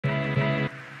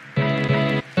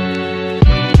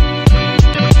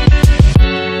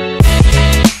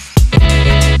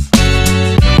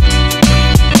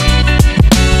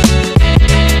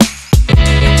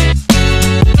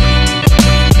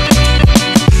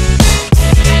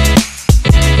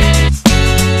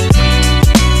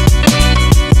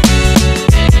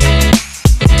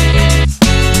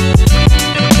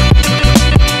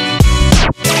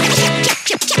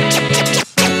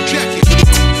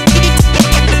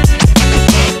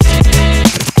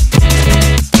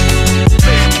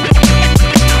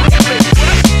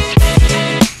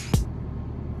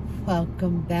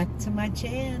back to my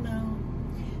channel.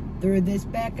 Threw this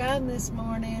back on this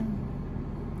morning.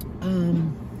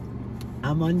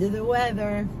 I'm under the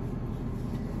weather.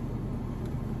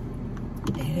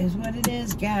 It is what it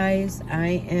is, guys.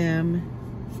 I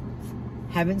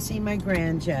haven't seen my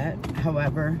grands yet.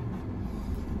 However,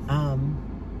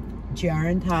 Jar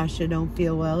and Tasha don't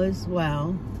feel well as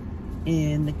well,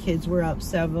 and the kids were up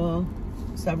several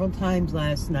times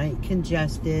last night,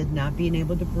 congested, not being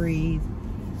able to breathe.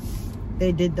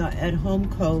 They did the at-home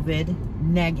COVID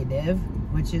negative,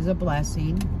 which is a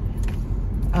blessing.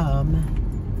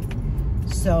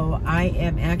 So I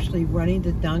am actually running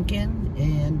to Dunkin',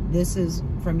 and this is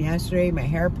from yesterday. My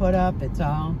hair put up.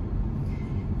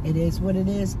 It is what it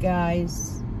is,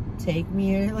 guys. Take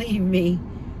me or leave me.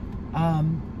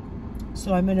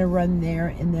 So I'm gonna run there,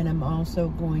 and then I'm also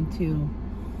going to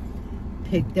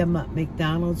pick them up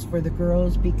McDonald's for the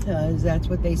girls, because that's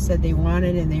what they said they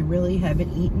wanted, and they really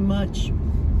haven't eaten much.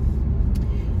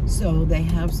 So they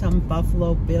have some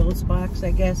Buffalo Bills box,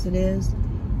 I guess it is,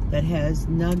 that has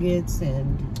nuggets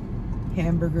and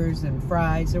hamburgers and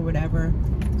fries or whatever.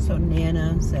 So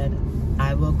Nana said,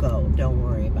 I will go, don't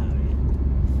worry about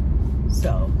it.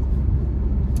 So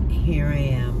here I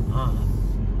am.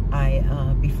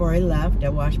 Before I left, I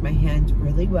washed my hands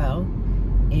really well,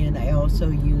 and I also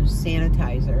used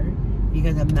sanitizer,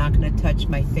 because I'm not going to touch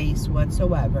my face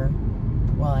whatsoever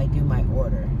while I do my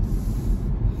order.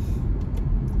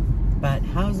 But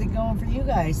how's it going for you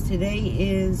guys? Today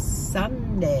is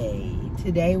Sunday.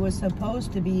 Today was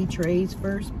supposed to be Trey's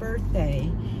first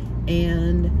birthday,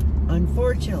 and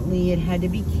unfortunately it had to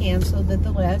be canceled at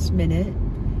the last minute.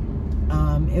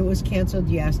 It was canceled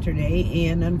yesterday,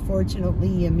 and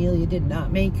unfortunately Amelia did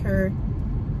not make her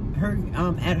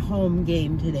at-home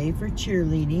game today for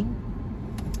cheerleading.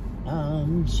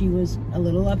 She was a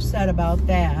little upset about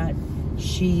that.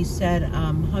 She said,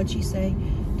 how'd she say?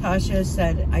 Tasha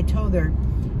said, I told her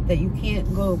that you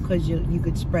can't go because you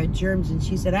could spread germs, and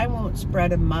she said, I won't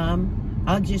spread them, Mom.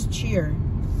 I'll just cheer.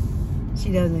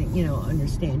 She doesn't,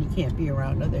 understand you can't be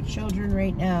around other children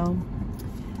right now.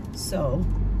 So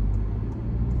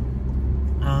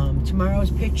tomorrow's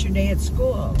picture day at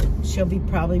school. She'll be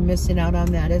probably missing out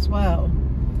on that as well.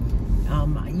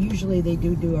 Usually they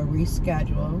do a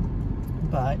reschedule,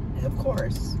 but of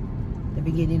course, the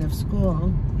beginning of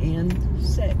school and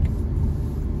sick.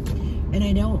 And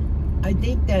I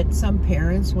think that some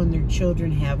parents, when their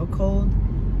children have a cold,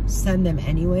 send them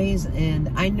anyways. And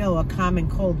I know a common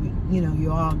cold,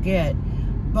 you all get,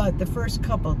 but the first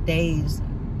couple days,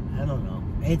 I don't know.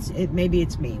 Maybe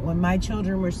it's me. When my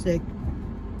children were sick,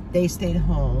 they stayed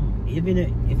home, even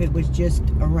if it was just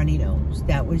a runny nose.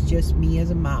 That was just me as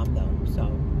a mom, though.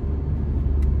 So,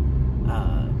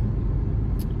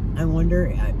 I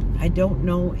wonder. I don't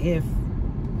know if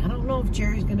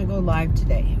Jerry's gonna go live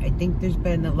today. I think there's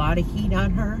been a lot of heat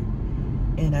on her,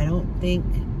 and I don't think,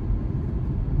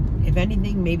 if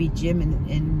anything, maybe Jim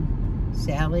and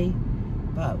Sally,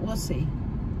 but we'll see,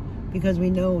 because we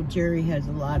know Jerry has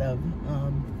a lot of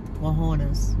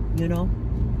cojones,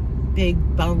 big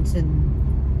bouncing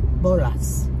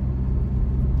bolas.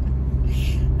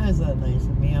 That's not nice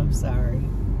of me. I'm sorry.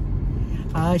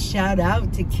 Shout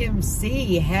out to Kim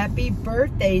C. Happy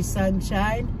birthday,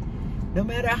 sunshine. No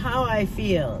matter how I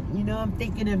feel, I'm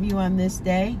thinking of you on this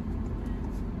day.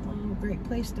 Oh, great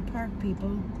place to park,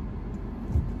 people.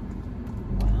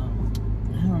 Wow.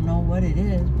 I don't know what it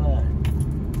is, but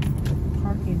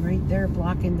parking right there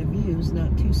blocking the view is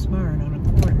not too smart on a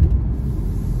corner.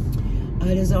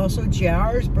 It is also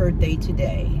JR's birthday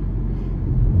today.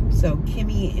 So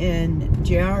Kimmy and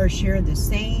JR share the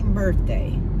same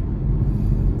birthday.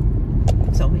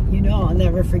 So, I'll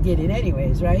never forget it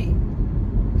anyways, right?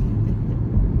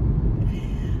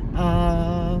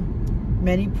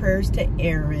 Many prayers to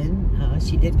Erin.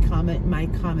 She did comment in my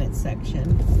comment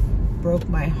section. Broke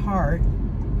my heart.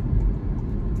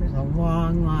 There's a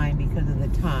long line because of the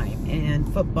time.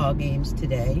 And football games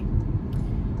today.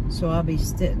 So I'll be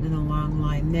sitting in a long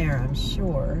line there, I'm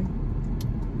sure.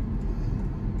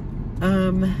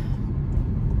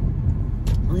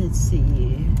 Let's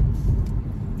see.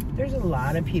 There's a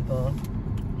lot of people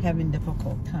having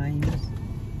difficult times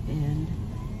and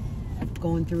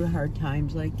going through hard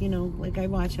times, like I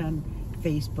watch on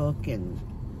Facebook and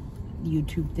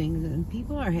YouTube things, and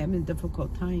people are having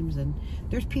difficult times, and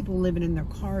there's people living in their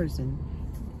cars, and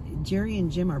Jerry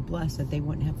and Jim are blessed that they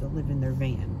wouldn't have to live in their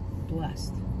van.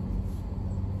 Blessed.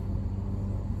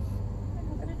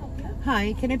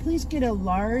 Hi, can I please get a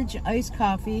large iced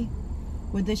coffee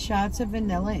with the shots of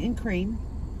vanilla and cream?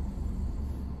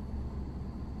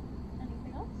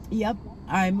 Anything else? Yep,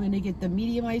 I'm going to get the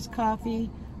medium iced coffee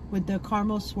with the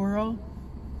caramel swirl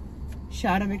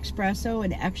shot of espresso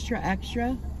and extra.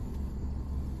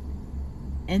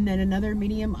 And then another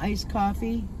medium iced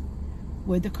coffee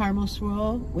with the caramel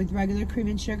swirl with regular cream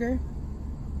and sugar.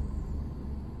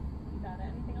 You got it?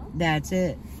 Anything else? That's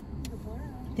it.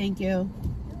 Thank you.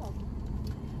 You're welcome.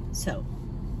 So,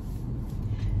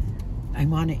 I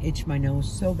want to itch my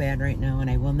nose so bad right now, and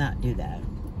I will not do that.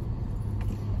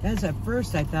 As at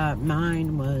first I thought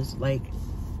mine was like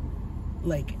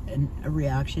a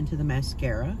reaction to the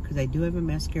mascara, because I do have a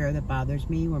mascara that bothers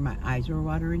me where my eyes were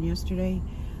watering yesterday.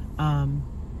 My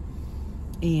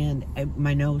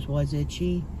nose was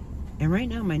itchy, and right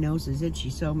now my nose is itchy,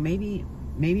 so maybe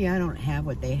I don't have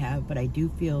what they have, but I do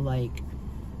feel like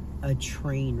a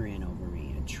train ran over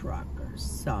me, a truck or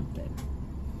something.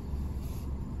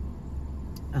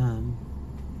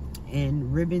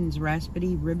 And Ribbons,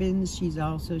 Raspity Ribbons, she's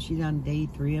on day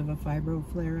 3 of a fibro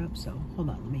flare-up, so hold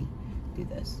on, let me do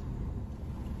this.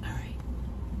 All right.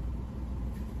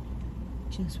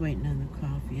 Just waiting on the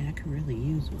coffee. I could really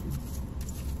use one.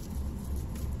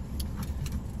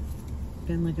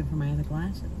 Been looking for my other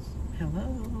glasses.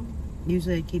 Hello.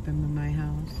 Usually I keep them in my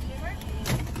house.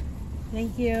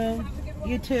 Thank you.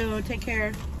 You too. Take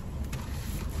care.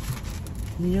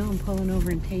 You know I'm pulling over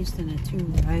and tasting it too,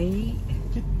 right?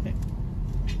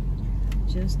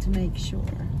 Just to make sure.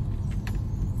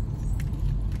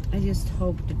 I just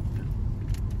hope the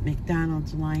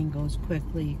McDonald's line goes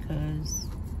quickly, because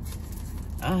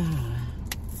yeah.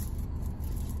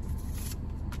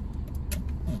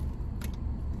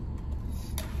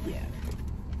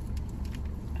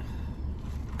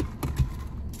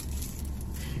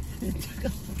 It took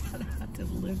a lot to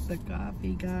lift the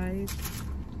coffee, guys.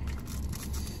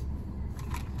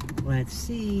 Let's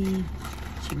see.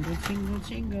 Chingle, chingle,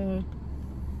 chingle.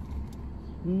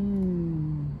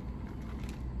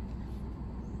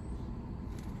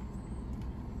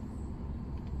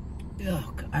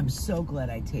 Ugh, I'm so glad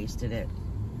I tasted it.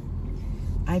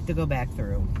 I have to go back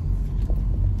through.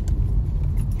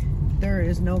 There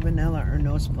is no vanilla or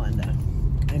no Splenda.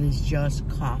 It is just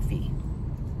coffee.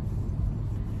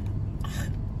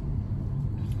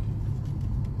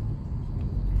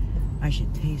 I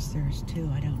should taste theirs too.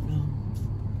 I don't know.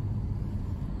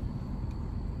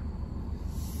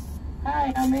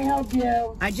 Hi, how may I help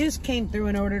you? I just came through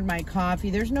and ordered my coffee.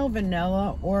 There's no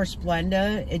vanilla or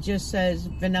Splenda. It just says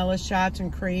vanilla shots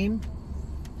and cream.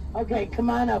 Okay, come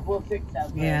on up. We'll fix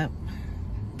that. Yeah.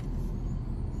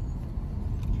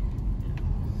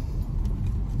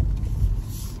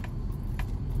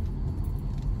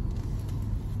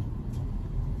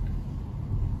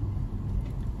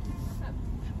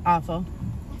 Awful.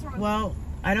 Well,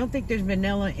 I don't think there's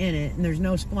vanilla in it, and there's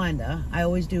no Splenda. I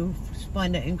always do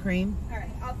Splenda and cream. All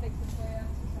right, I'll fix it for you.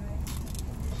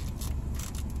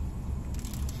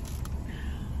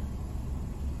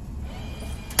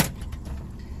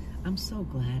 I'm so sorry. I'm so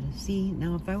glad. See,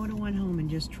 now if I would have went home and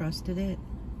just trusted it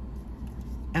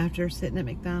after sitting at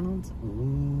McDonald's,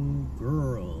 ooh,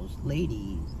 girls,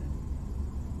 ladies,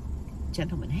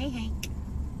 gentlemen, hey, Hank.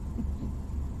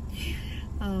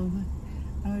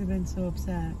 I would have been so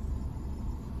upset.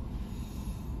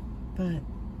 But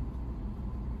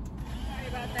Sorry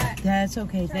about that. that's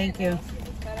okay. Thank you. See if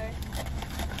it's better.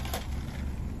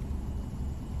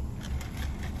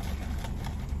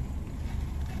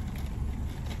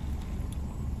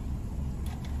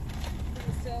 Is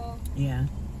it still... Yeah.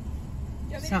 Do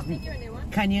you want me Something. to just make you a new one?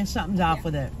 Kenya, something's off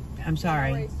with it. I'm No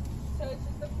sorry. worries. So it's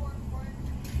just the 4 and 4?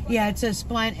 Yeah, it's a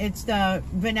Splenda. It's the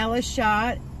vanilla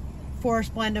shot, 4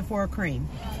 Splenda, 4 cream.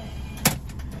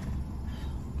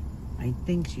 I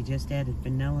think she just added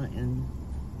vanilla and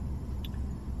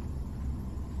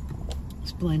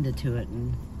Splenda to it,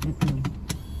 and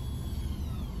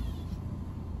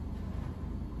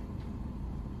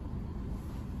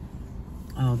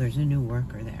oh, there's a new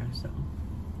worker there, so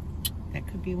that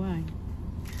could be why.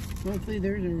 Hopefully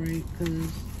theirs are right,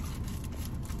 because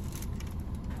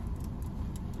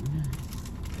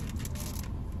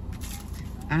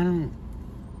I don't.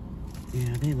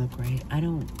 Yeah, they look right. I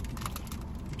don't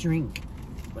drink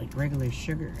like regular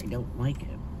sugar. I don't like it.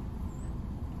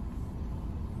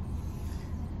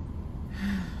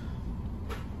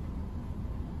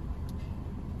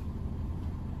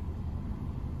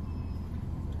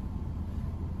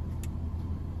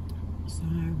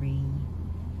 Sorry.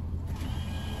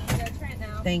 Yeah, try it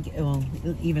now. Thank you. Well,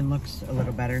 it even looks a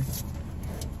little better.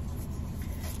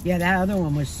 Yeah, that other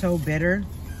one was so bitter.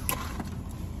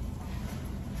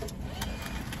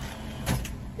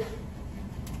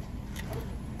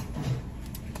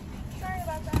 Sorry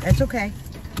about that. That's okay.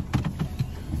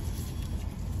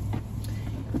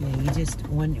 Yeah, you just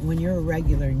when you're a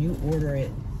regular and you order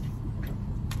it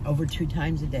over 2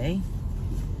 times a day,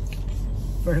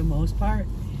 for the most part,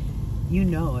 you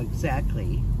know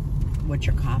exactly what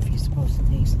your coffee is supposed to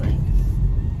taste like.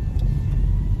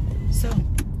 So,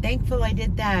 thankful I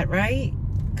did that, right?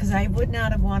 Because I would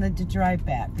not have wanted to drive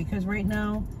back. Because right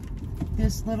now,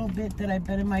 this little bit that I've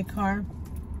been in my car,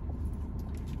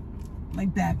 my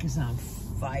back is on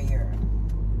fire.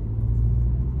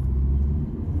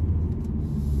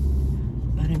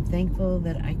 But I'm thankful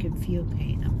that I could feel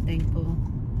pain. I'm thankful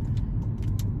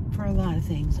for a lot of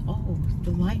things. Oh,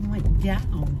 the line went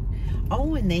down.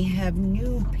 Oh, and they have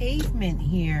new pavement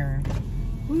here.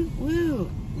 Woo,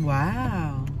 woo.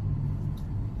 Wow.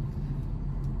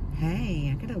 Hey,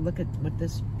 I gotta look at what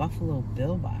this Buffalo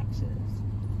Bill box is.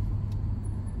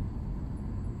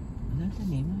 Is that the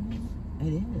name of it?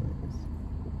 It is.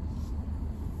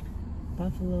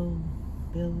 Buffalo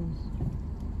Bills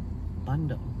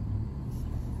Bundle.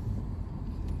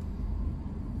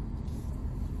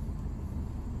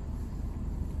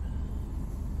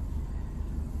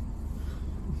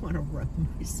 I want to rub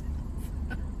myself.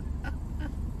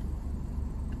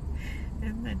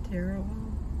 Isn't that terrible?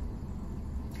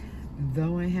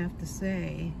 Though I have to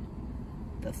say,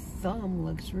 the thumb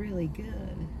looks really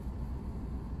good.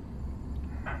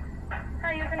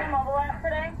 Are you using the mobile app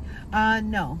today?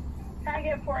 No. Can I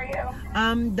get it for you?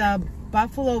 The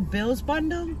Buffalo Bills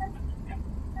bundle?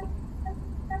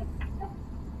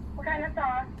 What kind of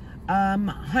sauce?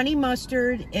 Honey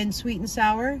mustard and sweet and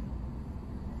sour.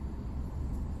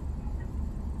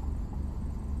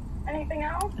 Anything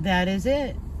else? That is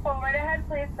it. Go right ahead,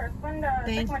 please. First window.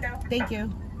 Second window. Thank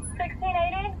you.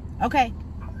 1680? Okay.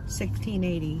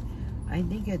 $16.80. I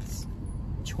think it's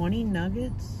 20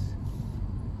 nuggets.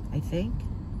 I think.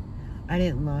 I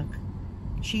didn't look.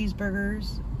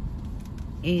 Cheeseburgers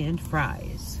and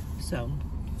fries. So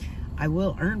I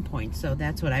will earn points, so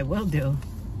that's what I will do.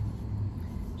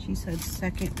 She said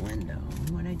second window.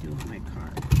 What'd I do with my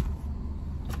card?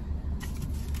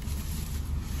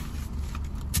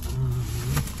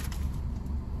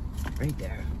 Right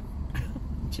there.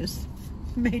 Just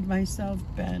made myself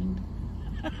bend.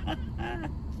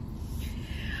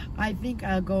 I think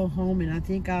I'll go home and I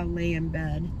think I'll lay in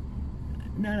bed.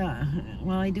 No.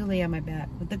 Well, I do lay on my back.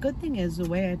 But the good thing is the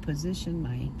way I position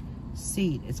my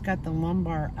seat, it's got the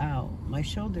lumbar out. My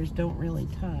shoulders don't really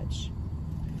touch.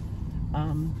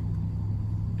 I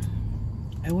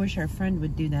wish our friend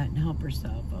would do that and help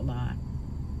herself a lot.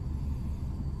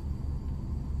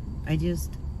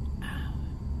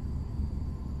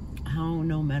 How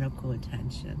no medical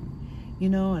attention, you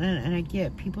know, and I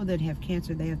get people that have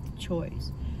cancer, they have the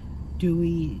choice. Do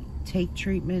we take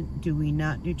treatment? Do we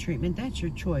not do treatment? That's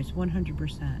your choice,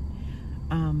 100%.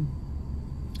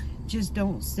 Just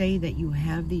don't say that you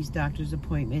have these doctor's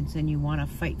appointments and you want to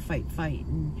fight,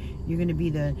 and you're going to be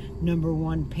the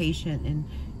 #1 patient, and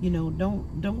you know,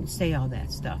 don't say all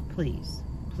that stuff, please.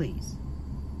 You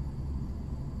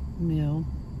know,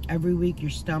 every week your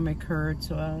stomach hurts.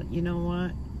 Well, you know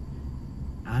what?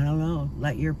 I don't know.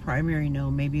 Let your primary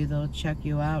know. Maybe they'll check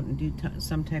you out and do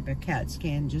some type of CAT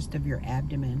scan just of your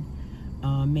abdomen.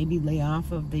 Maybe lay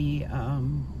off of the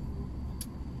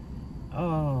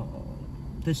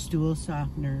stool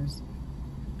softeners.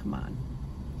 Come on.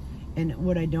 And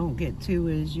what I don't get to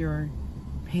is your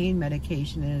pain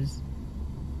medication is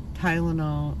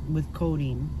Tylenol with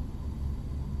codeine.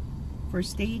 For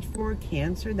stage 4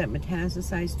 cancer that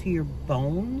metastasized to your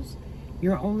bones,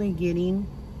 you're only getting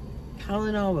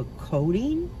Tylenol with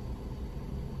codeine?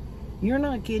 You're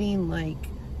not getting, like,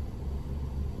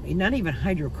 not even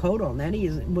hydrocodone. That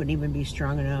wouldn't even be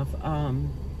strong enough. I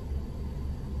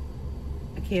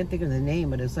can't think of the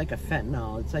name, but it's like a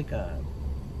fentanyl. It's like a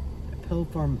pill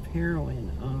form of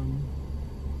heroin.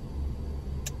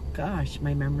 Gosh,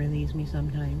 my memory leaves me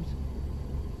sometimes.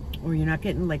 Or you're not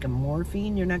getting like a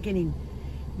morphine.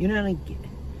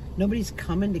 Nobody's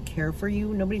coming to care for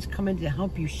you. Nobody's coming to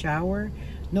help you shower.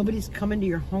 Nobody's coming to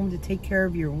your home to take care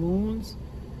of your wounds.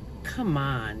 Come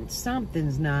on,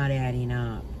 something's not adding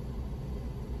up.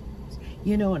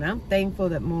 You know, and I'm thankful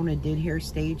that Mona did hear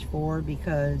stage 4,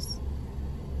 because,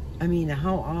 I mean,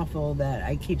 how awful that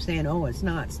I keep saying, oh, it's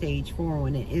not stage 4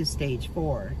 when it is stage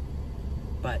 4.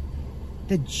 But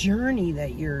the journey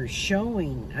that you're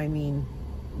showing, I mean,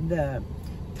 the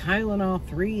Tylenol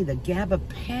 3, the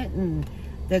gabapentin,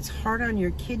 that's hard on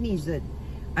your kidneys, that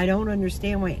I don't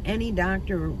understand why any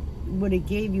doctor would have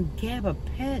gave you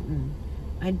gabapentin.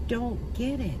 I don't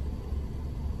get it.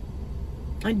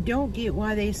 I don't get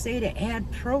why they say to add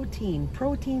protein.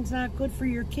 Protein's not good for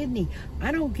your kidney.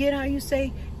 I don't get how you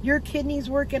say your kidneys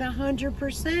work at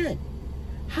 100%.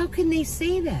 How can they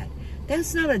say that?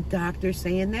 That's not a doctor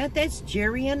saying that. That's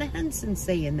Jerry and Henson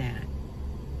saying that.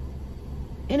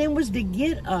 And it was to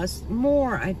get us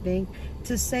more, I think,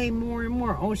 to say more and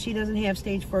more, oh, she doesn't have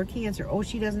stage 4 cancer. Oh,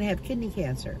 she doesn't have kidney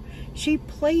cancer. She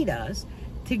played us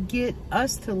to get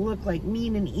us to look like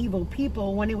mean and evil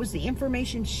people when it was the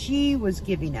information she was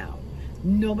giving out.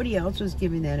 Nobody else was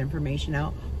giving that information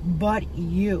out but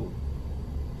you.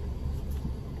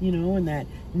 You know, and that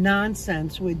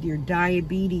nonsense with your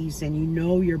diabetes and you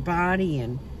know your body,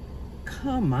 and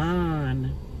come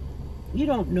on. You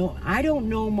don't know. I don't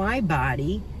know my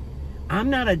body.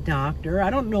 I'm not a doctor. I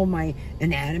don't know my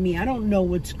anatomy. I don't know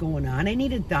what's going on. I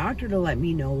need a doctor to let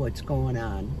me know what's going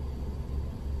on.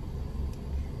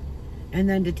 And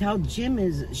then to tell Jim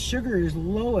his sugar is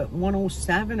low at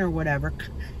 107 or whatever.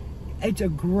 It's a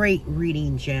great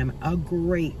reading, Jim. A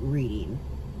great reading.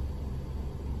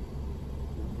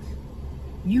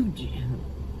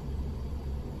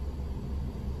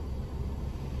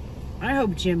 I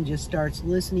hope Jim just starts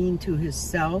listening to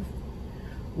himself,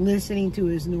 listening to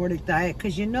his Nordic diet,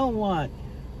 because you know what?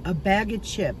 A bag of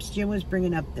chips, Jim was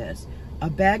bringing up this,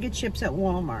 a bag of chips at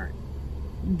Walmart,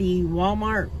 the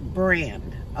Walmart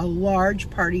brand, a large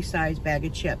party size bag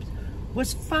of chips,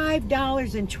 was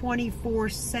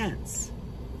 $5.24.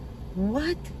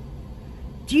 What?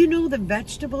 Do you know the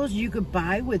vegetables you could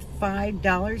buy with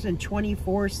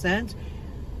 $5.24?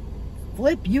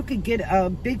 Flip, you could get a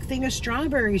big thing of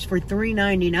strawberries for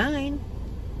 $3.99.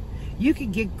 You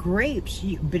could get grapes,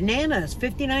 bananas,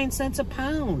 59 cents a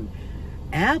pound.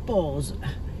 Apples.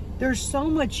 There's so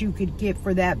much you could get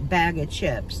for that bag of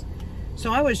chips.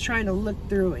 So I was trying to look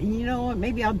through, and you know what?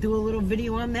 Maybe I'll do a little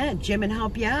video on that, Jim, and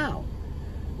help you out.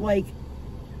 Like,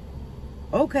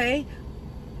 okay,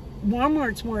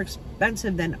 Walmart's more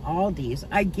expensive than Aldi's.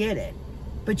 I get it.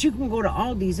 But you can go to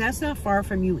Aldi's. That's not far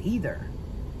from you either.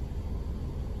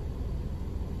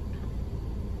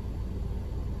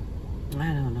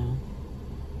 I don't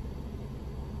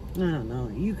know.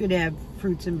 You could have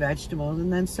fruits and vegetables.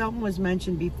 And then something was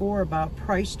mentioned before about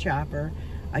Price Chopper.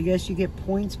 I guess you get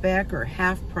points back or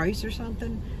half price or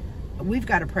something. We've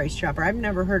got a Price Chopper. I've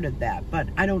never heard of that, but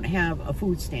I don't have a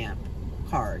food stamp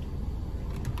card.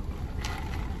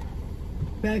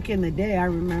 Back in the day, I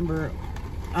remember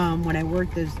when I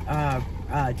worked as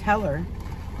teller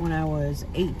when I was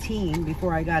 18,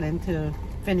 before I got into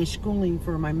finished schooling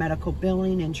for my medical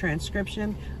billing and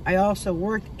transcription. I also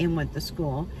worked and went to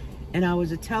school, and I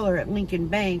was a teller at Lincoln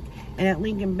Bank. And at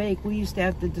Lincoln Bank, we used to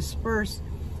have to disperse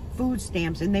food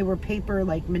stamps, and they were paper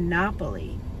like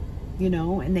Monopoly, you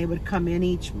know, and they would come in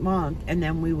each month, and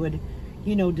then we would,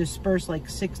 you know, disperse like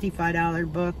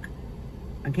 $65 book.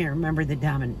 I can't remember the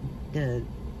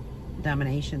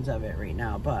denominations of it right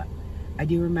now, but I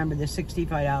do remember the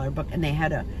 $65 book, and they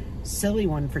had a silly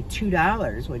one for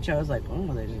 $2, which I was like,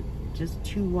 oh, there's just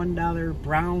two $1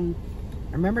 brown.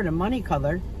 I remember the money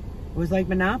color. It was like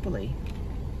Monopoly.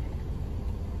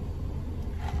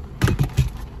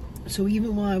 So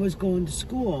even while I was going to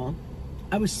school,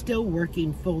 I was still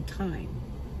working full time.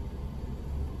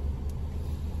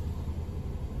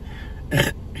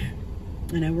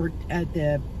 And I worked at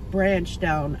the branch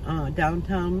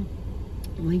downtown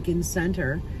Lincoln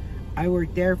Center. I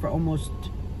worked there for almost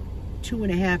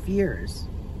 2.5 years.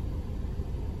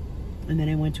 And then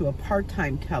I went to a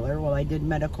part-time teller while I did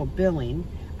medical billing,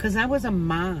 because I was a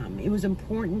mom. It was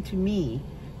important to me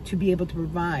to be able to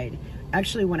provide.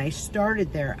 Actually, when I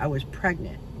started there, I was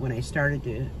pregnant. When I started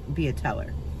to be a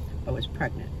teller, I was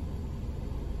pregnant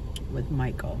with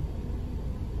Michael.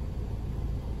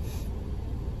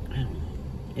 I don't know.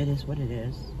 It is what it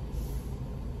is.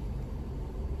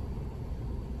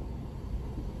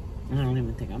 I don't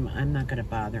even think I'm not gonna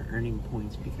bother earning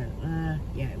points, because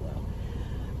yeah, I will,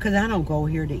 because I don't go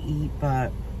here to eat,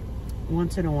 but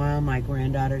once in a while my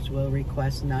granddaughters will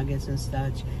request nuggets and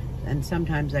such, and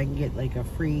sometimes I can get like a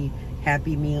free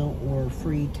Happy Meal or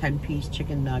free 10-piece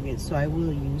chicken nuggets, so I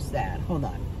will use that. Hold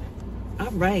on.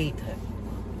 All right,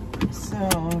 so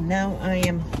now I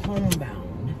am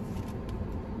homebound.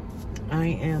 I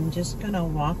am just gonna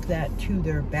walk that to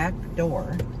their back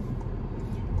door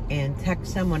and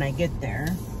text them when I get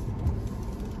there,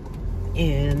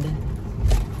 and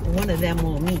one of them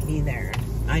will meet me there.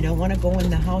 I don't want to go in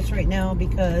the house right now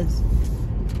because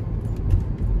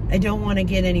I don't want to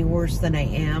get any worse than I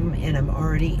am, and I'm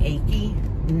already achy,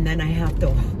 and then I have to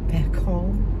walk back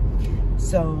home.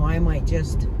 So I might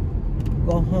just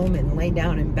go home and lay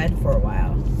down in bed for a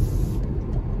while.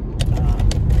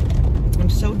 I'm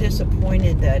so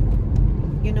disappointed that,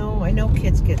 you know, I know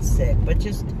kids get sick, but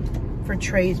just for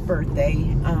Trey's birthday,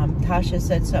 Tasha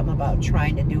said something about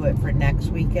trying to do it for next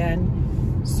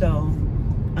weekend. So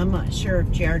I'm not sure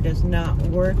if JR does not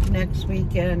work next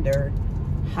weekend or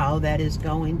how that is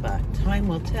going, but time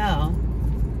will tell.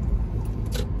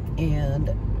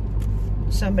 And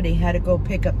somebody had to go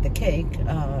pick up the cake,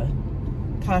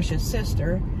 Tasha's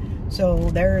sister. So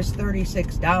there's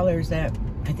 $36 that,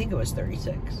 I think it was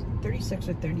 36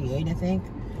 or 38, I think,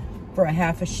 for a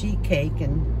half a sheet cake,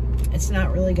 and it's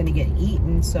not really going to get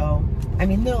eaten. So, I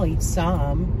mean, they'll eat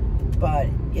some, but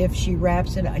if she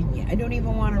wraps it, I don't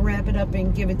even want to wrap it up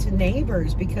and give it to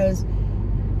neighbors because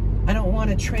I don't want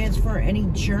to transfer any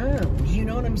germs. You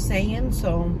know what I'm saying?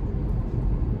 So,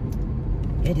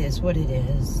 it is what it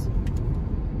is.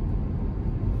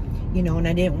 You know, and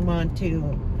I didn't want to,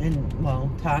 and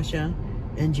well, Tasha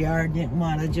and JR didn't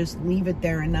want to just leave it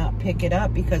there and not pick it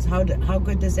up, because how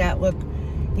good does that look,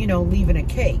 you know, leaving a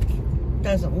cake?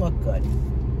 Doesn't look good,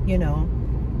 you know.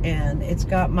 And it's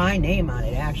got my name on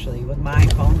it, actually, with my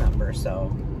phone number,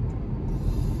 so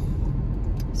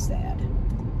sad.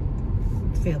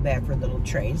 Feel bad for little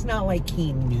Trey. It's not like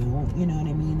he knew, you know what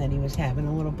I mean, that he was having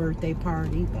a little birthday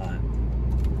party, but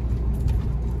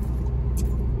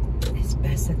it's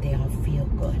best that they all feel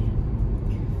good.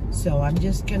 So I'm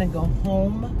just gonna go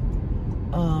home.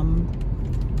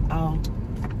 I'll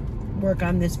work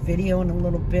on this video in a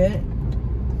little bit.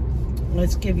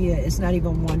 Let's give you, it's not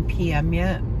even 1 p.m.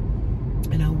 yet.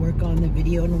 And I'll work on the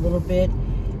video in a little bit,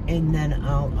 and then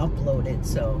I'll upload it.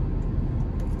 So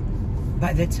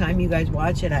by the time you guys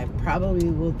watch it, I probably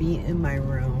will be in my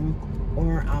room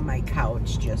or on my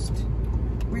couch, just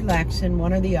relaxing,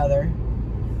 one or the other.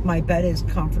 My bed is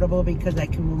comfortable because I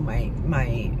can move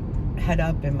my head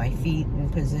up and my feet and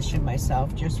position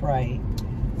myself just right.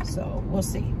 So we'll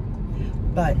see.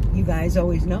 But you guys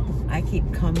always know I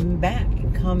keep coming back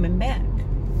and coming back.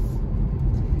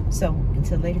 So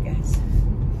until later, guys.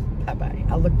 Bye-bye.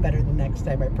 I'll look better the next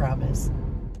time, I promise.